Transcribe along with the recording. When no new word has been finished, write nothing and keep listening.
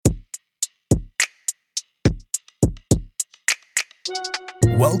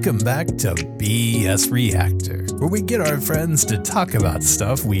Welcome back to BS Reactor, where we get our friends to talk about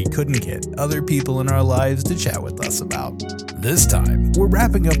stuff we couldn't get other people in our lives to chat with us about. This time, we're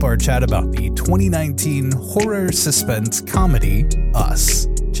wrapping up our chat about the 2019 horror suspense comedy, Us.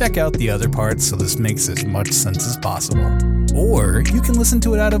 Check out the other parts so this makes as much sense as possible. Or you can listen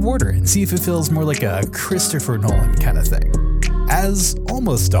to it out of order and see if it feels more like a Christopher Nolan kind of thing. As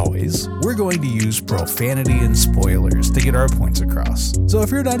almost always, we're going to use profanity and spoilers to get our points across. So if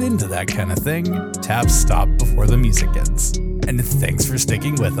you're not into that kind of thing, tap stop before the music ends. And thanks for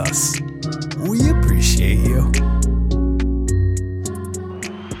sticking with us. We appreciate you.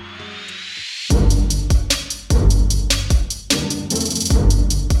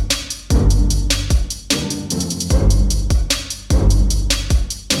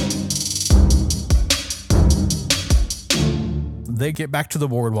 They get back to the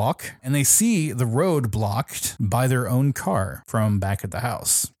boardwalk and they see the road blocked by their own car from back at the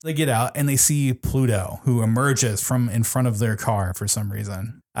house. They get out and they see Pluto, who emerges from in front of their car for some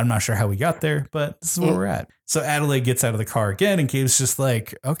reason. I'm not sure how we got there, but this is where we're at. So Adelaide gets out of the car again and Gabe's just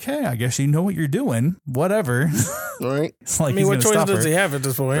like, okay, I guess you know what you're doing. Whatever. Right. It's like, I mean, what choice does he have at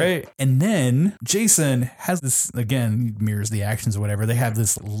this point? Right. And then Jason has this, again, mirrors the actions or whatever. They have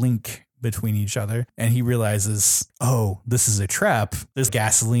this link between each other and he realizes, oh, this is a trap. There's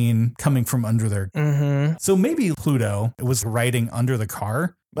gasoline coming from under their. Mm-hmm. So maybe Pluto was riding under the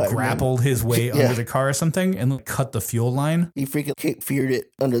car, grappled his way under the car or something and cut the fuel line. He freaking kick-feared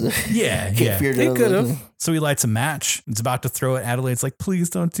it under the. Yeah. He could have. So he lights a match. It's about to throw it. Adelaide's like, please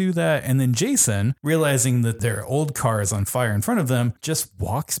don't do that. And then Jason, realizing that their old car is on fire in front of them, just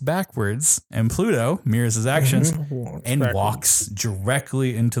walks backwards. And Pluto mirrors his actions and walks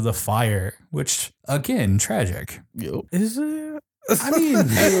directly into the fire, which, again, tragic. Yep. Is it? I mean,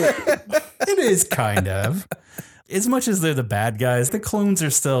 it is kind of. As much as they're the bad guys, the clones are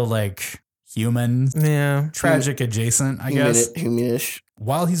still like human. Yeah. Tragic adjacent, I guess. Humanish.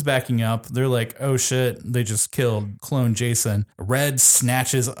 While he's backing up, they're like, oh shit, they just killed clone Jason. Red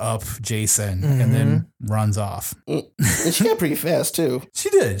snatches up Jason and then runs off. And she got pretty fast too. She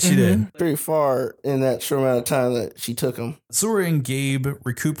did. Pretty far in that short amount of time that she took him. Zora and Gabe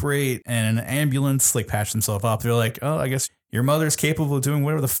recuperate and an ambulance like patch themselves up. They're like, oh, I guess your mother's capable of doing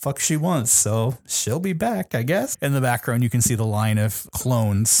whatever the fuck she wants, so she'll be back, I guess. In the background, you can see the line of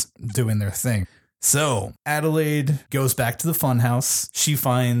clones doing their thing. So Adelaide goes back to the funhouse. She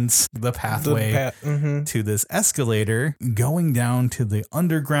finds the pathway to this escalator going down to the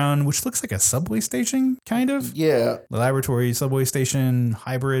underground, which looks like a subway station, kind of. Yeah. Laboratory, subway station,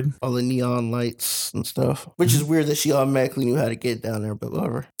 hybrid. All the neon lights and stuff, which is weird that she automatically knew how to get down there, but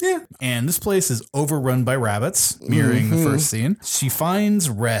whatever. Yeah. And this place is overrun by rabbits, mirroring the first scene. She finds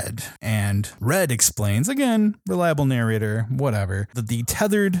Red, and Red explains, again, reliable narrator, whatever, that the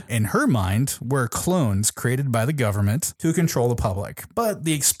tethered, in her mind, were clones created by the government to control the public. But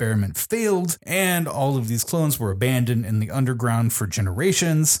the experiment failed, and all of these clones were abandoned in the underground for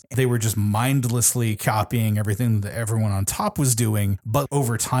generations. They were just mindlessly copying everything that everyone on top was doing, but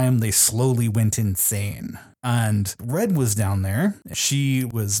over time they slowly went insane. And Red was down there. She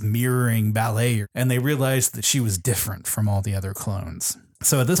was mirroring ballet, and they realized that she was different from all the other clones.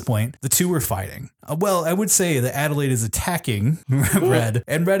 So at this point, the two were fighting. Well, I would say that Adelaide is attacking Red,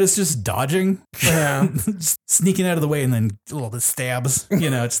 and Red is just dodging, just sneaking out of the way, and then a little bit stabs,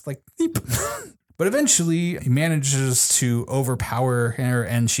 just like, beep. But eventually, he manages to overpower her,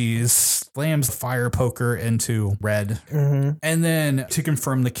 and she slams the fire poker into Red. And then, to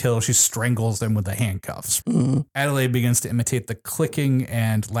confirm the kill, she strangles him with the handcuffs. Adelaide begins to imitate the clicking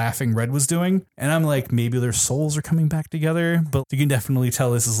and laughing Red was doing. And I'm like, maybe their souls are coming back together. But you can definitely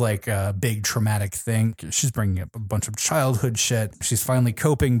tell this is like a big traumatic thing. She's bringing up a bunch of childhood shit. She's finally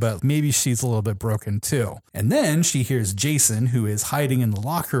coping, but maybe she's a little bit broken too. And then she hears Jason, who is hiding in the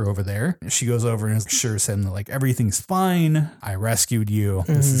locker over there. She goes over and assures him that like, everything's fine. I rescued you.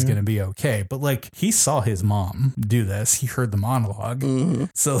 This is going to be okay. But like, he saw his mom do this. He heard the monologue.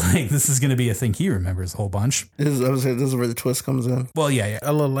 So like, this is going to be a thing he remembers a whole bunch. This is where the twist comes in. Well, yeah.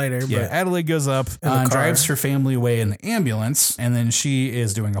 A little later. Yeah, but Adelaide goes up and drives her family away in the ambulance. And then she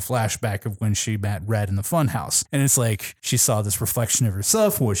is doing a flashback of when she met Red in the funhouse. And it's like, she saw this reflection of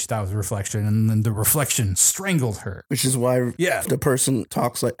herself, what she thought was a reflection. And then the reflection strangled her. Which is why the person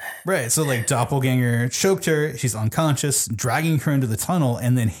talks like... Right. So like doppelganger choked her. She's unconscious, dragging her into the tunnel,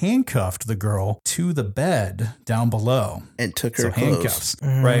 and then handcuffed the girl to the bed down below. And took her clothes. Handcuffs.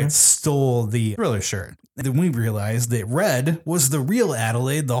 Right. Stole the thriller shirt. And then we realized that Red was the real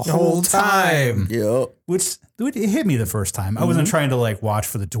Adelaide the whole time. Yep. Which it hit me the first time. I wasn't trying to like watch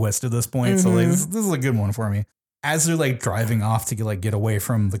for the twist at this point. So like, this is a good one for me. as they're like driving off to get away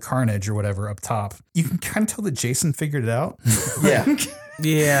from the carnage or whatever up top, you can kind of tell that Jason figured it out. Yeah.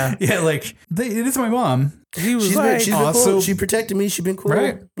 Yeah. Yeah, like it is my mom. He was She's like, been also- cool. She protected me. She's been cool.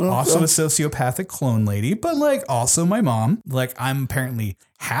 Right. Well, Also so- a sociopathic clone lady, but like also my mom. Like I'm apparently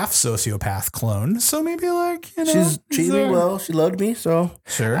half sociopath clone. So maybe like, you know. she's treated me well. She loved me. So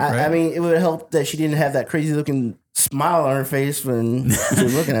Sure. I mean, it would help that she didn't have that crazy looking smile on her face when she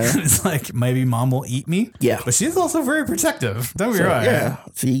was looking at her. It's like maybe mom will eat me. Yeah. But she's also very protective. Don't be So, right. yeah.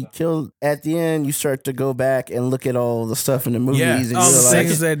 She killed at the end. You start to go back and look at all the stuff in the movies Yeah. and all the realize,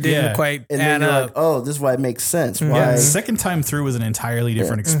 things that didn't Yeah. quite and add then you're up. like, oh, this is why it makes sense. Why? Yeah, the second time through was an entirely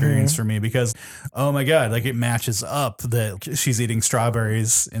different experience for me because, oh my God, like it matches up that she's eating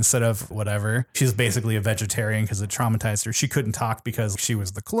strawberries instead of whatever. She's basically a vegetarian because it traumatized her. She couldn't talk because she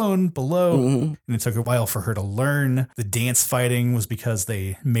was the clone below. And it took a while for her to learn. The dance fighting was because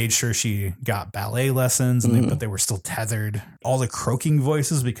they made sure she got ballet lessons, and but they were still tethered. All the croaking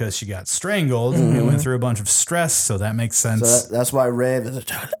voices because she got strangled and went through a bunch of stress. So that makes sense. So that's why Rev is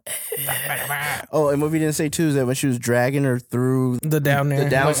Oh, and what we didn't say too is that when she was dragging her through The down there. the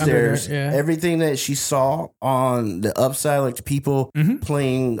downstairs, Like under there, yeah. everything that she saw on the upside, like the people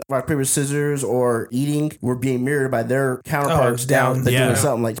playing rock, paper, scissors or eating, were being mirrored by their counterparts down. They're Yeah. doing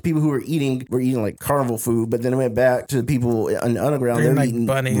something like the people who were eating like carnival food, but then it went back to the people in the underground. They're They're like eating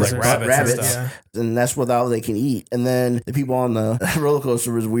bunnies like or rabbits and stuff. stuff. Yeah. and that's what all they can eat. And then the people on the roller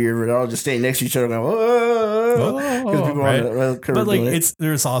coaster was weird. Where they're all just staying next to each other, going, "Whoa!" Because people right. on the roller coaster But like doing it.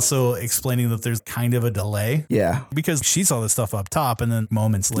 there's also explaining that there's kind of a delay. Yeah. Because she saw this stuff up top, and then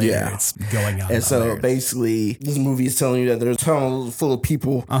moments later, Yeah. it's going on. And so others. basically, this movie is telling you that there's a tunnel full of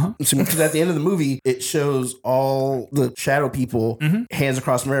people. Because at the end of the movie, it shows all the shadow people, hands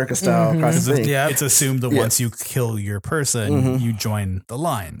across America style, across the thing. Yeah. it's assumed that once you kill your person, you join the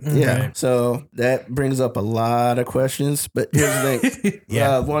line. Yeah. Right? So that brings up a lot of questions. But here's the thing.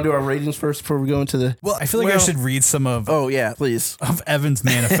 Yeah. Want to do our ratings first before we go into the. Well, I feel like I should read some of Yeah, please. Evan's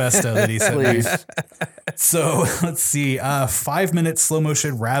manifesto that he sent me. Please. So let's see. 5-minute slow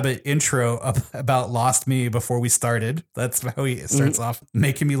motion rabbit intro about Lost Me before we started. That's how he starts off,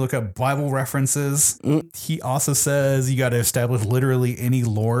 making me look up Bible references. He also says you got to establish literally any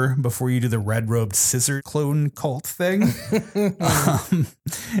lore before you do the red robed scissor clone cult thing.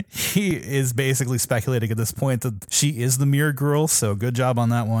 He is basically speculating at this point that she is the mirror girl. So good job on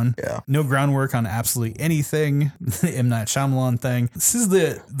that one. Yeah. No groundwork on absolutely anything. The M. Night Shyamalan thing. This is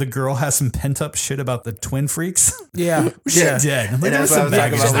the girl has some pent up shit about the twin freaks. Yeah. She did. Like, And there was that's what I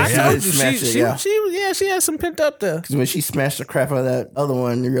some was talking baggage about. there. I Yeah. told you, Smash it, yeah. she had some pent up there. Because when she smashed the crap out of that other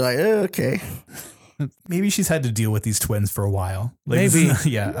one, you're like, okay. Maybe she's had to deal with these twins for a while. Like, Maybe.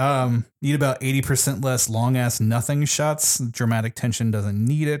 Yeah. Need about 80% less long ass nothing shots. Dramatic tension doesn't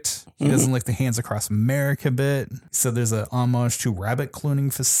need it. He doesn't like the hands across America bit. So there's a homage to rabbit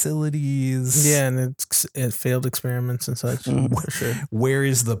cloning facilities. Yeah, and it failed experiments and such. For sure. Where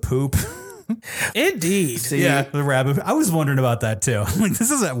is the poop? Indeed. See, Yeah, the rabbit. I was wondering about that too. Like,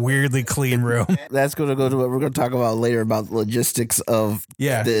 this is a weirdly clean room. that's going to go to what we're going to talk about later about logistics of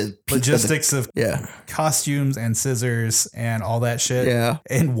Yeah. the Logistics of Yeah. costumes and scissors and all that shit. Yeah.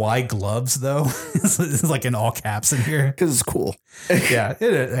 And why gloves though? It's like in all caps in here. Because it's cool. Yeah.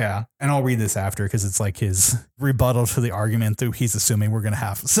 Yeah. And I'll read this after because it's like his rebuttal to the argument that he's assuming we're going to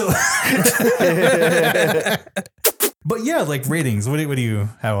have. So, but yeah, like ratings. What do you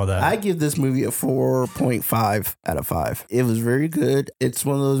have on that? I give this movie a 4.5 out of 5. It was very good. It's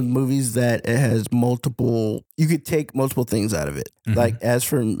one of those movies that it has multiple, you could take multiple things out of it. Like as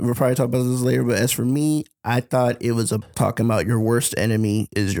for, we'll probably talk about this later, but as for me, I thought it was talking about your worst enemy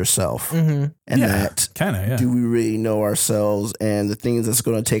is yourself. And that kind of, yeah. do we really know ourselves, and the things that's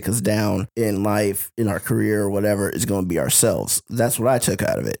going to take us down in life, in our career or whatever, is going to be ourselves. That's what I took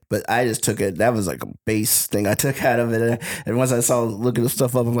out of it. But I just took it, that was like a base thing I took out of it. And once I saw looking the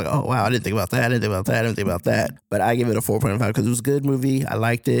stuff up, I'm like, oh wow, I didn't think about that. I didn't think about that. I didn't think about that. But I give it a 4.5 because it was a good movie. I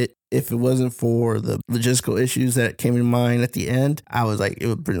liked it. If it wasn't for the logistical issues that came to mind at the end, I was like, it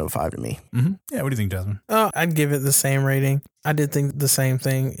would bring a 5 to me. Yeah. What do you think, Desmond? I'd give it the same rating. I did think the same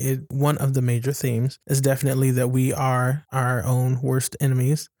thing. One of the major themes is definitely that we are our own worst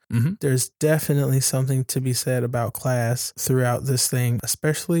enemies. There's definitely something to be said about class throughout this thing,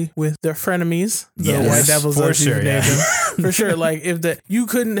 especially with their frenemies, the white devils, for as you've sure, named yeah. them. For sure. Like you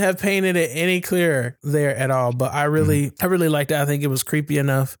couldn't have painted it any clearer there at all. But I really liked it. I think it was creepy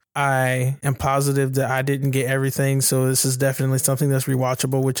enough. I am positive that I didn't get everything. So this is definitely something that's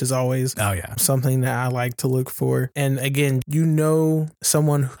rewatchable, which is always something that I like to look for. And again,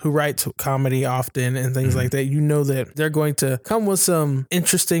 someone who writes comedy often and things like that, that they're going to come with some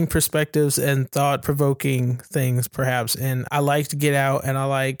interesting interesting perspectives and thought-provoking things, perhaps. And I liked Get Out, and I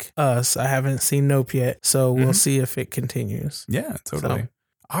like Us. I haven't seen Nope yet, so we'll see if it continues. Yeah, totally.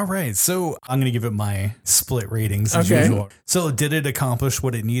 All right, so I'm going to give it my split ratings as usual. So did it accomplish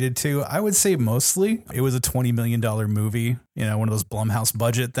what it needed to? I would say mostly. It was a $20 million movie, you know, one of those Blumhouse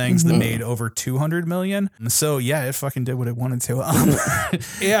budget things that made over $200 million. So yeah, it fucking did what it wanted to.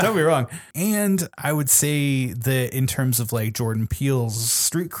 Yeah, don't be wrong. And I would say that in terms of like Jordan Peele's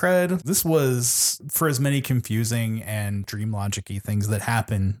street cred, this was, for as many confusing and dream logic-y things that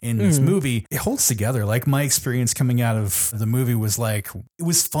happen in this movie, it holds together. Like my experience coming out of the movie was like, it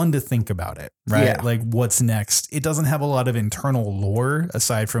was fun to think about it, right? Yeah. Like what's next? It doesn't have a lot of internal lore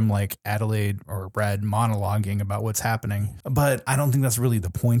aside from like Adelaide or Red monologuing about what's happening, but I don't think that's really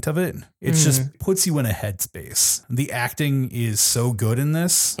the point of it. It just puts you in a headspace. The acting is so good in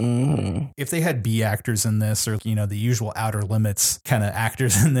this. If they had B actors in this, or, you know, the usual Outer Limits kind of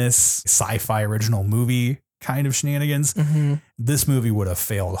actors in this sci-fi original movie kind of shenanigans, this movie would have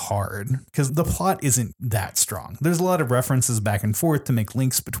failed hard because the plot isn't that strong. There's a lot of references back and forth to make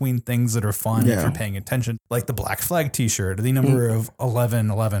links between things that are fun if you're paying attention, like the Black Flag t-shirt, or the number of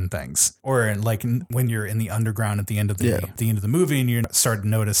 1111 things, or like when you're in the underground at the end of the movie and you start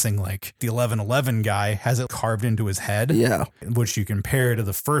noticing like the 1111 guy has it carved into his head, which you compare to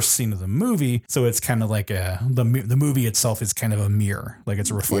the first scene of the movie. So it's kind of like the movie itself is kind of a mirror, like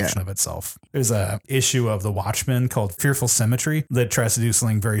it's a reflection of itself. There's a issue of The Watchmen called Fearful Symmetry that tries to do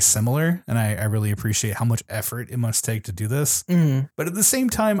something very similar, and I really appreciate how much effort it must take to do this. But at the same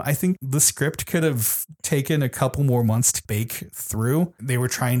time, I think the script could have taken a couple more months to bake through. They were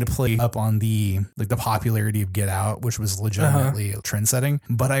trying to play up on the popularity of Get Out, which was legitimately trend-setting,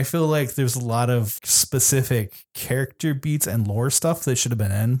 but I feel like there's a lot of specific character beats and lore stuff that should have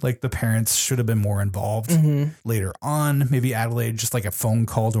been in. Like the parents should have been more involved later on. Maybe Adelaide, just like a phone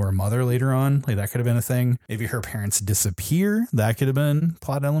call to her mother later on, like that could have been a thing. Maybe her parents disappear. That could have been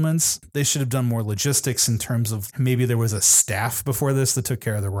plot elements. They should have done more logistics in terms of maybe there was a staff before this that took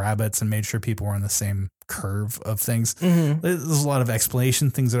care of the rabbits and made sure people were on the same curve of things. There's a lot of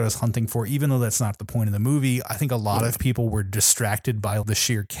explanation things that I was hunting for, even though that's not the point of the movie. I think a lot of people were distracted by the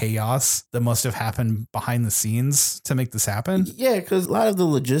sheer chaos that must have happened behind the scenes to make this happen. Yeah, because a lot of the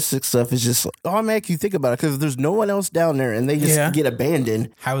logistics stuff is just automatic. You think about it, because there's no one else down there and they just get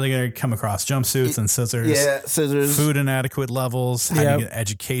abandoned. How are they going to come across jumpsuits and scissors? Yeah, scissors. Food inadequate levels. How do you get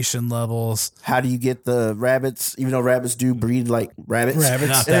education levels? How do you get the rabbits, even though rabbits do breed like rabbits?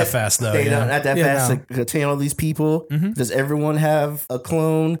 Not that fast though. They don't, not that fast to contain all these people. Does everyone have a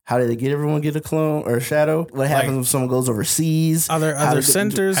clone? How did they get everyone get a clone or a shadow? What happens if someone goes overseas? Are there other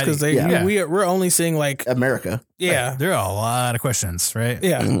centers? Because we're only seeing like America. Yeah, there are a lot of questions, right?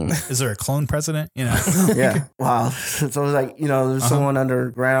 Yeah. Is there a clone president? You know? Yeah. Wow. So it's like, you know, there's someone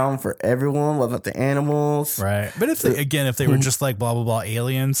underground for everyone. What about the animals? Right. But if they were just like blah, blah, blah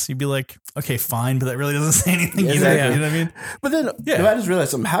aliens, you'd be like, okay, fine. But that really doesn't say anything either. Exactly. You know what I mean? But then I just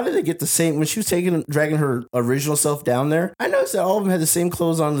realized something. How did they get the same, when she was dragging her original self down there? I noticed that all of them had the same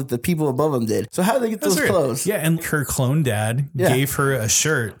clothes on that the people above them did. So how did they get those clothes? Yeah. And her clone dad gave her a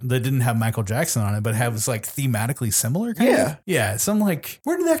shirt that didn't have Michael Jackson on it, but was like thematically similar. Kind of? Yeah. So I'm like,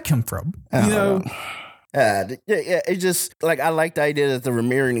 where did that come from? You know? It just like, I like the idea that they were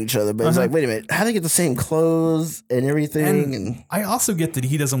mirroring each other, but it's like, wait a minute, how do they get the same clothes and everything? And I also get that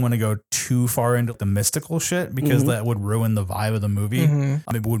he doesn't want to go too far into the mystical shit because that would ruin the vibe of the movie.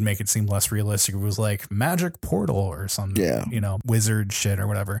 It would make it seem less realistic if it was like magic portal or some you know, wizard shit or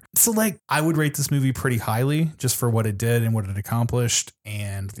whatever. So like, I would rate this movie pretty highly just for what it did and what it accomplished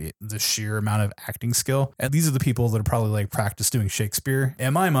and the sheer amount of acting skill. And these are the people that are probably like practiced doing Shakespeare.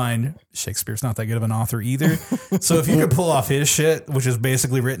 In my mind, Shakespeare's not that good of an author either. So if you could pull off his shit, which is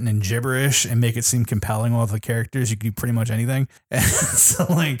basically written in gibberish, and make it seem compelling with the characters, you could do pretty much anything. So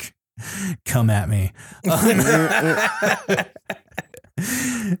like, come at me.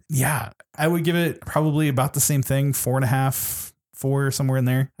 Yeah, I would give it probably about the same thing, 4.5, 4, somewhere in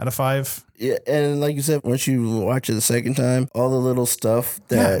there out of 5. Yeah, and like you said, once you watch it the second time, all the little stuff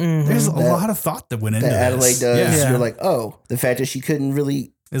that there's a lot of thought that went into that Adelaide this. does. You're like, oh, the fact that she couldn't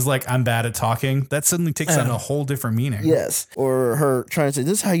really is like, I'm bad at talking. That suddenly takes on a whole different meaning. Yes. Or her trying to say,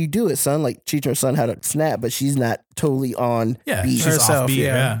 this is how you do it, son. Like teaching her son how to snap, but she's not totally on beat. She's herself, offbeat,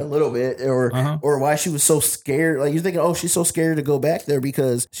 yeah. A little bit, or why she was so scared. Like you're thinking, oh, she's so scared to go back there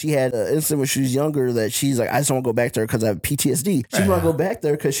because she had an incident when she was younger that she's like, I just don't want to go back there because I have PTSD. She want to go back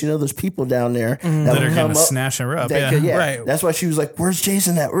there because she knows there's people down there that are going to snatch her up. Right. That's why she was like, "Where's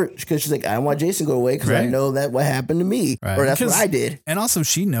Jason?" Because she's like, I don't want Jason to go away because I know that what happened to me, or that's what I did. And also,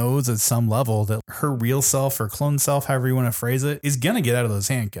 she knows at some level that her real self or clone self, however you want to phrase it, is going to get out of those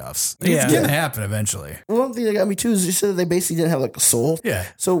handcuffs. It's going to happen eventually. One thing that got me too is you said that they basically didn't have like a soul. Yeah.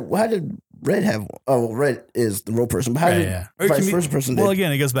 So how did Red have? Oh, well, Red is the real person. But how did vice versa person? Well,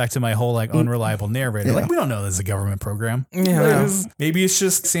 again, it goes back to my whole like unreliable narrator. Yeah. Like we don't know this is a government program. Yeah. Maybe it's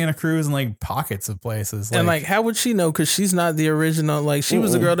just Santa Cruz and like pockets of places. And like, how would she know? Because she's not the original. Like, she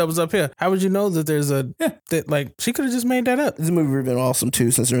was the girl that was up here. How would you know that there's that? Like, she could have just made that up. This movie would have been awesome too,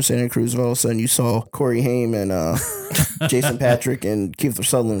 since they're in Santa Cruz. All of a sudden, you saw Corey Haim and Jason Patrick and Kiefer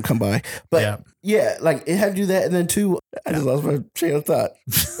Sutherland come by. But yeah, like it had to do that, and then too, I just lost my train of thought.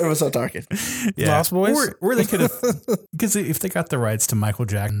 Everyone started talking. Lost Boys, or they could have, because if they got the rights to Michael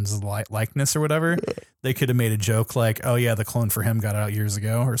Jackson's likeness or whatever, they could have made a joke like, "Oh yeah, the clone for him got out years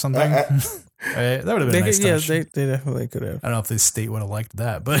ago" or something. Right? That would have been a nice touch. Yeah, they definitely could have. I don't know if the state would have liked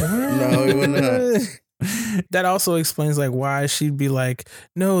that, but no, it wouldn't have. That also explains like why she'd be like,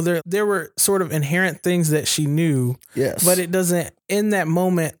 no, there were sort of inherent things that she knew. Yes. But it doesn't, in that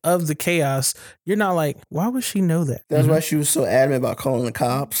moment of the chaos, you're not like, why would she know that? That's why she was so adamant about calling the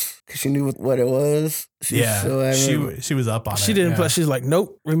cops, because she knew what it was. She was up on it. She didn't. She's like,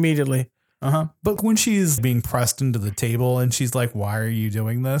 nope, immediately. But when she's being pressed into the table and she's like, why are you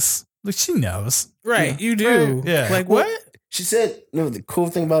doing this? Like, she knows. Right. You do. Right. Yeah. Like, what? She said, the cool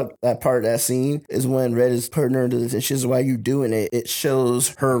thing about that part of that scene is when Red is putting her into this, and she says, why are you doing it? It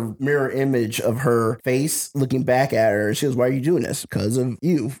shows her mirror image of her face looking back at her. She goes, why are you doing this? Because of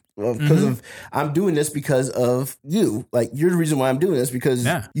you. Well, because of, I'm doing this because of you. Like, you're the reason why I'm doing this, because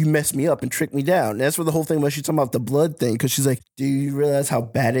you messed me up and tricked me down. And that's where the whole thing was. She's talking about the blood thing, because she's like, do you realize how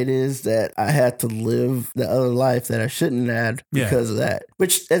bad it is that I had to live the other life that I shouldn't have because of that?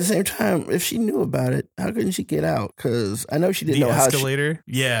 Which, at the same time, if she knew about it, how couldn't she get out? Because I know she didn't know how escalator.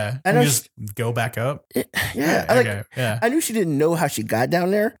 I know just go back up. I knew she didn't know how she got down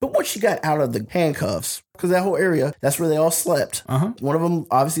there, but once she got out of the handcuffs, because that whole area, that's where they all slept. One of them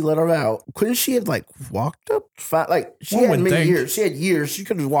obviously let her out. Couldn't she have like walked up? Like she had many years. She had years. She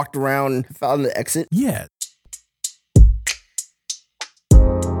could have walked around and found the exit. Yeah.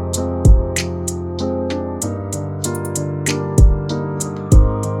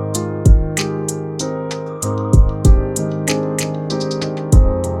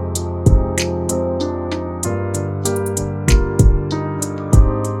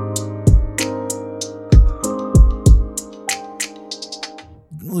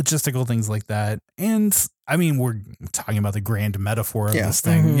 Logistical things like that. And I mean, we're talking about the grand metaphor of this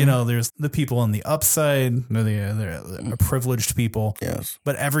thing. You know, there's the people on the upside, the privileged people. Yes.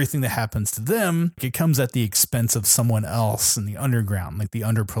 But everything that happens to them, it comes at the expense of someone else in the underground. Like the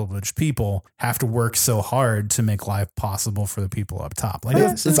underprivileged people have to work so hard to make life possible for the people up top. Like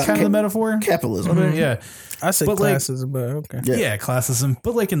that's kind of the metaphor. Capitalism. Yeah. I say classism, but okay. Yeah, classism.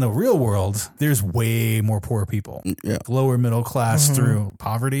 But like in the real world, there's way more poor people. Yeah. Lower middle class through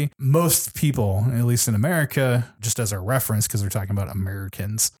poverty. Most people, at least in America, just as a reference, because we're talking about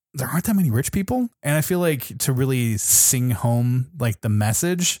Americans, there aren't that many rich people. And I feel like to really sing home like the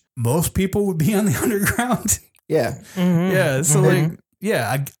message, most people would be on the underground. Yeah. Yeah. So like,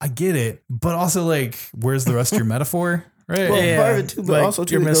 yeah, I get it. But also like, where's the rest of your metaphor? Right. Well, part of it too, but like, also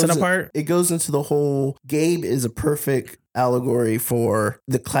too, you're missing a part. It goes into the whole, Gabe is a perfect allegory for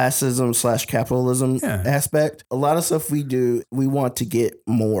the classism / capitalism aspect. A lot of stuff we do, we want to get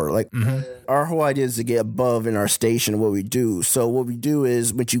more. Like our whole idea is to get above in our station of what we do. So what we do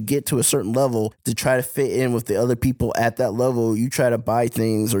is when you get to a certain level, to try to fit in with the other people at that level, you try to buy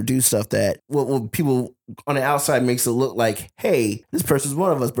things or do stuff that what people on the outside makes it look like, hey, this person's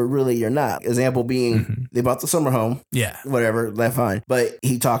one of us, but really you're not. Example being, they bought the summer home. Yeah. Whatever, that's fine. But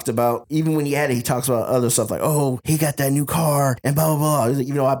he talked about, even when he had it, he talks about other stuff like, oh, he got that new car and blah, blah, blah. He's like,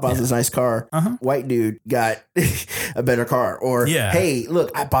 even though I bought this nice car, white dude got a better car. Or, hey,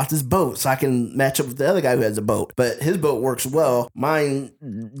 look, I bought this boat so I can match up with the other guy who has a boat. But his boat works well. Mine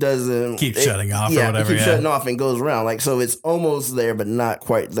doesn't. Keep shutting off or whatever. It keeps shutting off and goes around. Like, so it's almost there, but not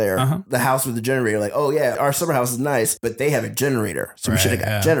quite there. The house with the generator, like, oh, yeah, our summer house is nice, but they have a generator. So we should have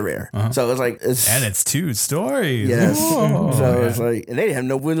got a generator. So it's like, and it's 2 Two stories. Yes. Whoa. So it's like, and they didn't have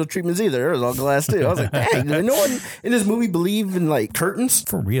no window treatments either. It was all glass too. I was like, dang, did no one in this movie believe in like curtains?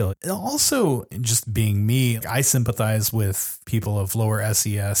 For real. And also, just being me, I sympathize with people of lower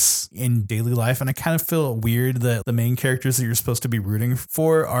SES in daily life. And I kind of feel weird that the main characters that you're supposed to be rooting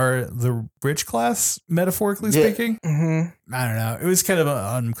for are the rich class, metaphorically speaking. Mm-hmm. I don't know. It was kind of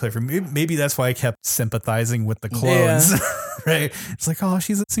unclear for me. Maybe that's why I kept sympathizing with the clones, right? It's like, oh,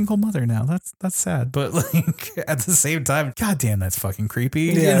 she's a single mother now. That's sad. But like at the same time, goddamn, that's fucking creepy.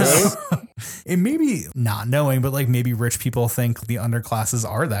 Yes. You know? And maybe not knowing, but like maybe rich people think the underclasses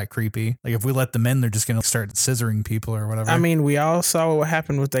are that creepy. Like if we let them in, they're just going to start scissoring people or whatever. I mean, we all saw what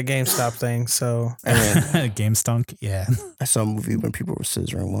happened with that GameStop thing. So Game stunk. Yeah. I saw a movie when people were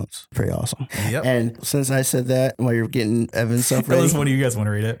scissoring once. Pretty awesome. Yep. And since I said that, while you're getting Evan's stuff ready. Unless one of you guys want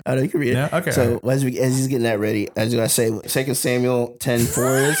to read it. I know you can read it. Yeah? Okay. So as he's getting that ready, as I say, 2 Samuel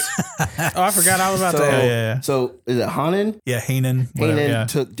 10:4 is. Oh, I forgot all about that. Yeah. So is it Hanan? Yeah, Hanan. Whatever, Hanan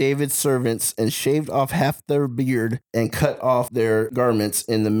took David's servants and shaved off half their beard and cut off their garments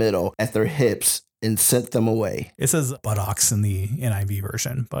in the middle at their hips and sent them away. It says buttocks in the NIV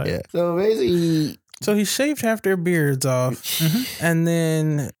version, but Yeah. So basically, So he shaved half their beards off and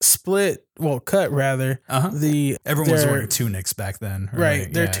then cut rather. everyone was wearing tunics back then.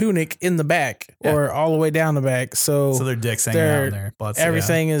 Right. Their Yeah. tunic in the back or all the way down the back. So their dicks hanging out in their butts.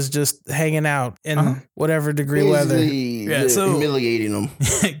 Everything is just hanging out in whatever degree weather. so humiliating them.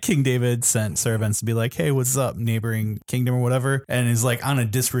 King David sent servants to be like, hey, what's up, neighboring kingdom or whatever? And he's like, I'm going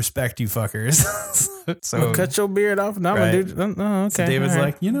to disrespect you fuckers. So cut your beard off. No, right. I'm gonna do. Oh, okay. So David's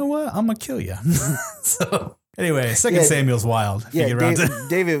like, you know what? I'm going to kill you. So anyway, 2 Samuel's wild. Yeah,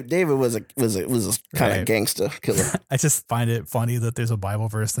 David was a kind of gangster killer. I just find it funny that there's a Bible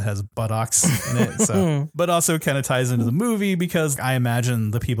verse that has buttocks in it. So, but also kind of ties into the movie because I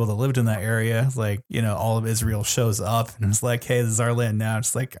imagine the people that lived in that area, like, you know, all of Israel shows up and it's like, hey, this is our land now.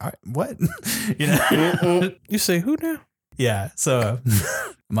 It's like, what? You know, you say who now? Yeah. So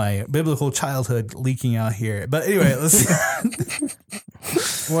my biblical childhood leaking out here. But anyway, let's see.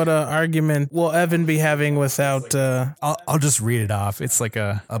 What argument will Evan be having without... I'll just read it off. It's like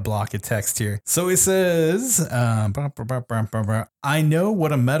a block of text here. So it says, I know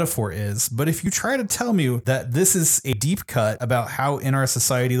what a metaphor is, but if you try to tell me that this is a deep cut about how in our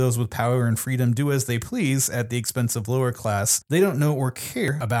society those with power and freedom do as they please at the expense of lower class, they don't know or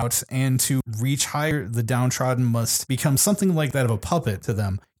care about, and to reach higher, the downtrodden must become something like that of a puppet to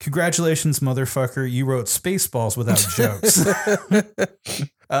them. Congratulations, motherfucker. You wrote Spaceballs without jokes.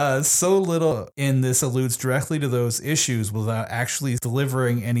 So little in this alludes directly to those issues without actually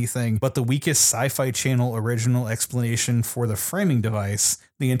delivering anything but the weakest Sci-Fi Channel original explanation for the framing device.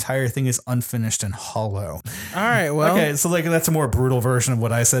 The entire thing is unfinished and hollow. All right, well. Okay, so like that's a more brutal version of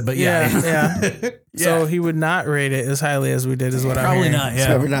what I said, but yeah. So he would not rate it as highly as we did is what I'm Probably hearing. not, yeah.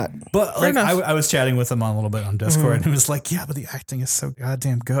 Probably not. But like I was chatting with him on a little bit on Discord and he was like, yeah, but the acting is so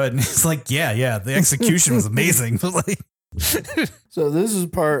goddamn good. And he's like, yeah, the execution was amazing. But like... So this is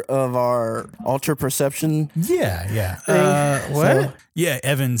part of our alter perception. Yeah. What? Yeah,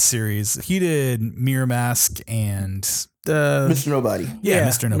 Evan's series. He did Mirror Mask and Mr. Nobody. Yeah,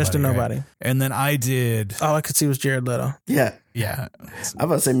 Mr. Nobody. Mr. Nobody. Right? And then I did. All I could see was Jared Leto. Yeah. I'm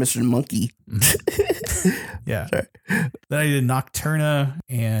about to say Mr. Monkey. Yeah. Sorry. Then I did Nocturna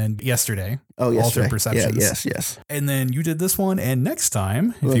and Yesterday. Oh, Yesterday. Alter Perceptions. Yes. And then you did this one. And next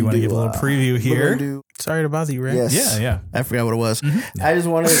time, if you want to give a little preview here. Sorry to bother you, Ray. Yes. Yeah. I forgot what it was. I just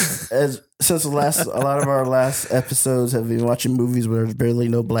wanted, since a lot of our last episodes have been watching movies where there's barely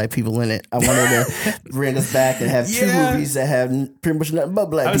no black people in it, I wanted to bring us back and have two movies that have pretty much nothing but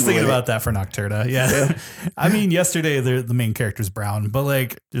black people in it. I was thinking about that for Nocturna. Yeah. I mean, Yesterday, the main character's brown, but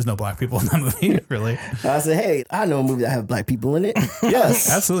like, there's no black people in that movie, really. I said, hey, I know a movie that have black people in it. Yes.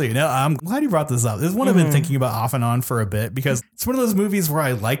 Absolutely. No, I'm glad you brought this up. This is one I've been thinking about off and on for a bit because it's one of those movies where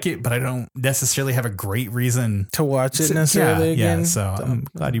I like it, but I don't necessarily have a great reason to watch it necessarily again. Yeah, so I'm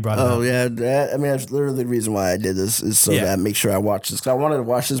glad you brought it up. Oh, yeah. That's literally the reason why I did this is so that I make sure I watch this. Because I wanted to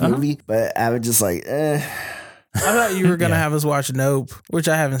watch this movie, but I was just like, I thought you were going to have us watch Nope, which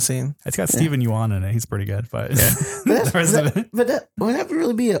I haven't seen. It's got Stephen Yuan in it. He's pretty good. But, would that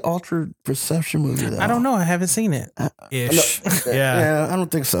really be an altered perception movie, though? I don't know. I haven't seen it. Ish. Yeah, I don't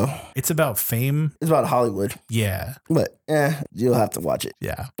think so. It's about fame. It's about Hollywood. Yeah. But, you'll have to watch it.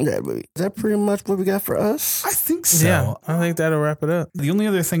 Yeah. That movie. Is that pretty much what we got for us? I think so. Yeah, I think that'll wrap it up. The only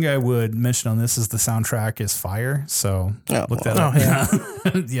other thing I would mention on this is the soundtrack is fire. So look that up. Yeah.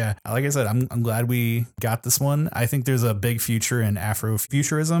 Yeah. Like I said, I'm glad we got this one. fun. I think there's a big future in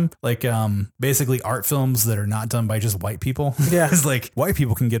Afrofuturism, like basically art films that are not done by just white people. Yeah. It's like white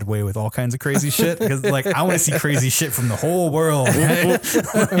people can get away with all kinds of crazy shit because like I want to see crazy shit from the whole world.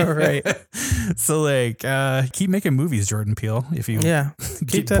 Right. So like keep making movies, Jordan Peele, if you keep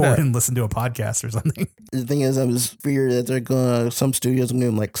get that bored up. and listen to a podcast or something. The thing is, I'm just feared that they're gonna, some studios gonna give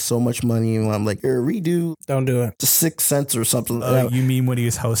him like so much money, and I'm like, here, redo Don't do it. The Sixth Sense or something. You mean when he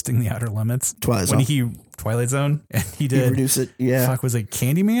was hosting The Outer Limits? Twilight Zone, and he did. He produced it, yeah. Fuck, was it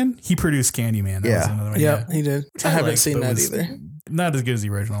Candyman? He produced Candyman. That was another one. Yeah, he did. I haven't liked, seen but that was either. Not as good as the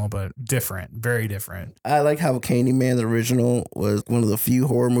original, but different, very different. I like how Candyman, the original, was one of the few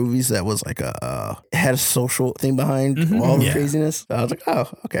horror movies that was like had a social thing behind all the craziness. So I was like, oh,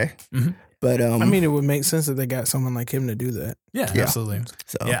 okay. Mm-hmm. But I mean, it would make sense that they got someone like him to do that. Yeah, absolutely.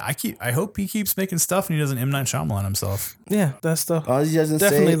 So I hope he keeps making stuff and he doesn't M. Night Shyamalan himself. Yeah, that's stuff. As long as he doesn't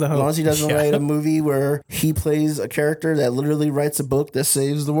Definitely say, the as hope. long as he doesn't write a movie where he plays a character that literally writes a book that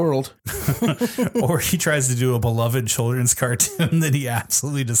saves the world. Or he tries to do a beloved children's cartoon that he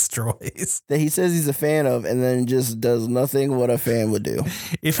absolutely destroys. That he says he's a fan of and then just does nothing what a fan would do.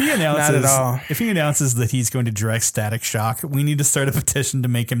 If he announces that he's going to direct Static Shock, we need to start a petition to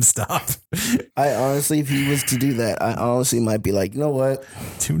make him stop. I honestly, if he was to do that, I honestly might be like, you know what?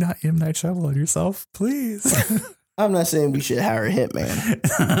 Do not M. Night Shyamalan yourself, please. I'm not saying we should hire a hitman.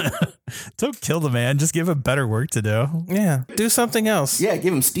 Don't kill the man. Just give him better work to do. Yeah, do something else. Yeah,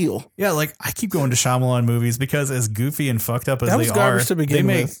 give him Steel. Yeah, like I keep going to Shyamalan movies because as goofy and fucked up as That was they garbage are, to begin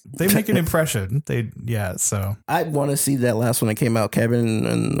with. they make an impression. So I want to see that last one that came out,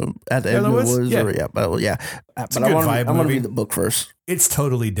 Cabin at the Edge of the Woods. Yeah. But a good vibe I want to movie. read the book first. It's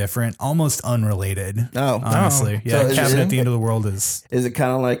totally different, almost unrelated. Oh, Honestly. Yeah, So Cabin at the End of the World is it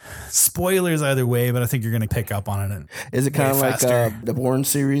kind of like spoilers either way, but I think you're going to pick up on it. Is it kind of like faster. the Bourne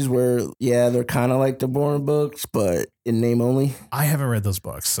series where, they're kind of like the Bourne books, but in name only? I haven't read those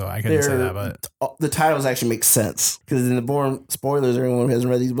books, so I couldn't say that, but the titles actually make sense because in the Bourne, spoilers, everyone who hasn't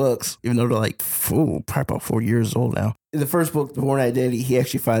read these books, even though they're like, probably about 4 years old now. In the first book, The Bourne Identity, he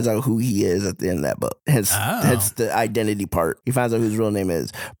actually finds out who he is at the end of that book. Hence the identity part. He finds out who his real name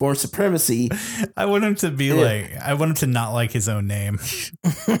is. Bourne Supremacy. I want him to be I want him to not like his own name.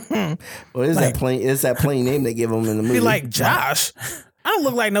 Well, is that plain name they give him in the movie? Be like, Josh. I don't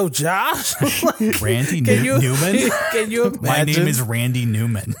look like no Josh. Randy Newman? Can you imagine? My name is Randy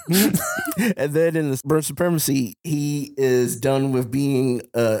Newman. And then in the Bourne Supremacy, he is done with being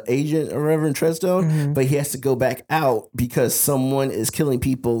an agent or Reverend Treadstone, but he has to go back out because someone is killing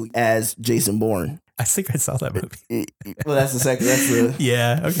people as Jason Bourne. I think I saw that movie. Well, that's the second. That's the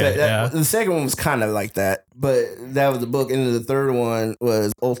yeah. Okay. The second one was kind of like that, but that was the book. And then the third one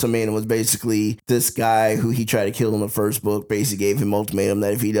was Ultimatum. Was basically this guy who he tried to kill in the first book. Basically, gave him ultimatum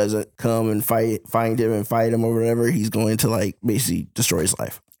that if he doesn't come and find him and fight him or whatever, he's going to like basically destroy his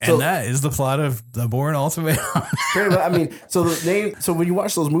life. And that is the plot of The Bourne Ultimatum. I mean, so when you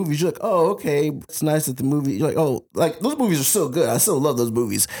watch those movies, you're like, oh, okay, it's nice that the movie, you're like, oh, like those movies are still good. I still love those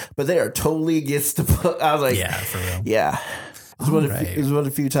movies, but they are totally against the book. I was like, yeah, for real. Yeah. It's one of the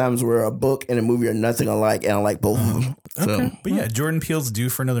few times where a book and a movie are nothing alike, and I like both of them. So, but yeah, Jordan Peele's due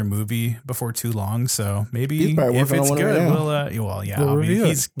for another movie before too long, so maybe if it's good,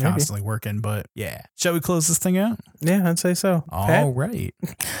 he's constantly working. But yeah, shall we close this thing out? Yeah, I'd say so. All right.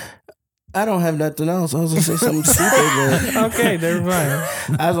 I don't have nothing else. I was gonna say something stupid. But okay, never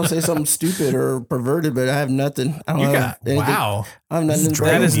mind. I was gonna say something stupid or perverted, but I have nothing. I don't have anything. Wow. I have nothing.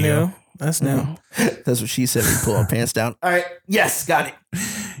 That is new. That's new. That's what she said. We pull our pants down. All right. Yes, got it.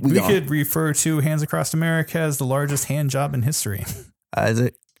 We could refer to Hands Across America as the largest hand job in history.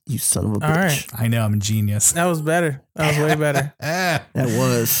 Isaac, you son of a bitch. All right. I know, I'm a genius. That was better. That was way better. That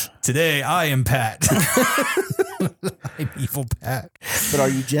was. Today, I am Pat. I'm evil Pat. But are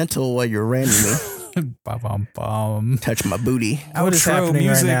you gentle while you're ramming me? Touch my booty. What is happening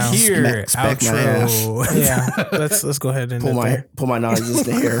music right now? here. Smack my ass. Yeah, let's go ahead and pull my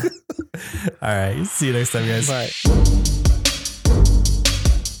non-existent hair. All right. See you next time, guys. Bye.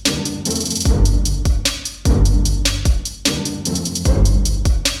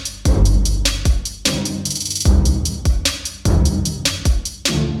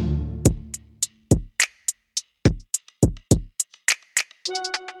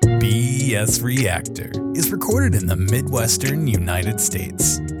 BS Reactor is recorded in the Midwestern United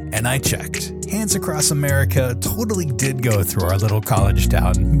States. And I checked. Hands Across America totally did go through our little college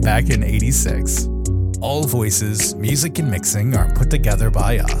town back in '86. All voices, music, and mixing are put together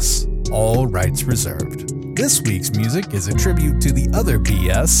by us. All rights reserved. This week's music is a tribute to the other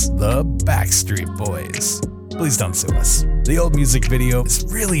BS, the Backstreet Boys. please don't sue us. The old music video is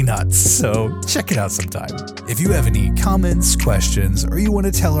really nuts, so check it out sometime. If you have any comments, questions, or you want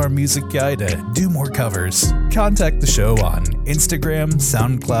to tell our music guy to do more covers, contact the show on Instagram,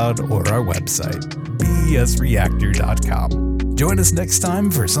 SoundCloud, or our website, besreactor.com. Join us next time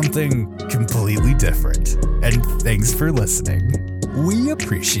for something completely different. And thanks for listening. We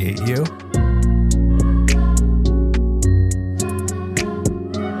appreciate you.